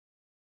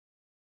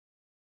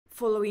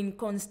Following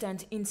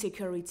constant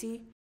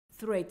insecurity,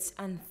 threats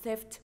and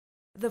theft,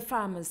 the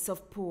farmers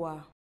of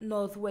Paoua,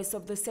 northwest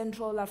of the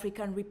Central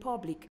African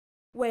Republic,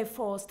 were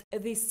forced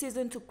this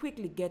season to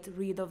quickly get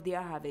rid of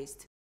their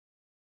harvest.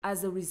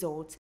 As a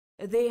result,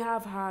 they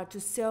have had to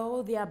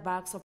sell their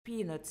bags of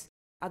peanuts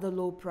at a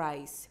low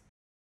price.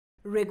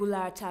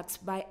 Regular attacks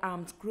by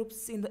armed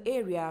groups in the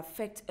area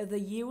affect the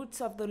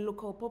yields of the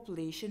local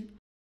population,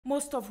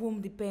 most of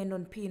whom depend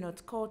on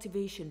peanut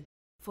cultivation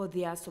for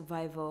their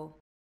survival.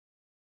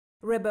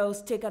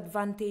 Rebels take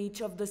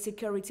advantage of the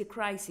security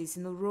crisis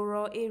in the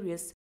rural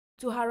areas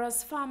to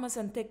harass farmers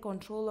and take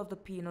control of the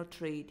peanut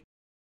trade.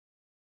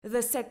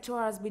 The sector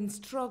has been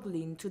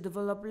struggling to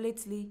develop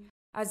lately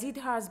as it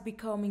has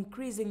become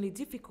increasingly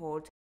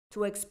difficult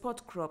to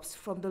export crops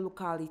from the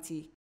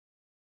locality.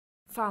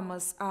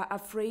 Farmers are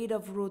afraid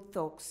of road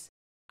thugs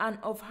and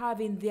of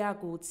having their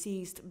goods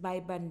seized by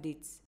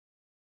bandits.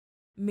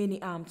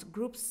 Many armed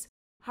groups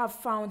have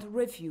found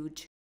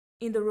refuge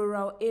in the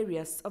rural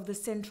areas of the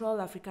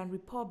Central African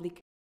Republic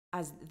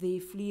as they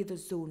flee the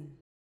zone.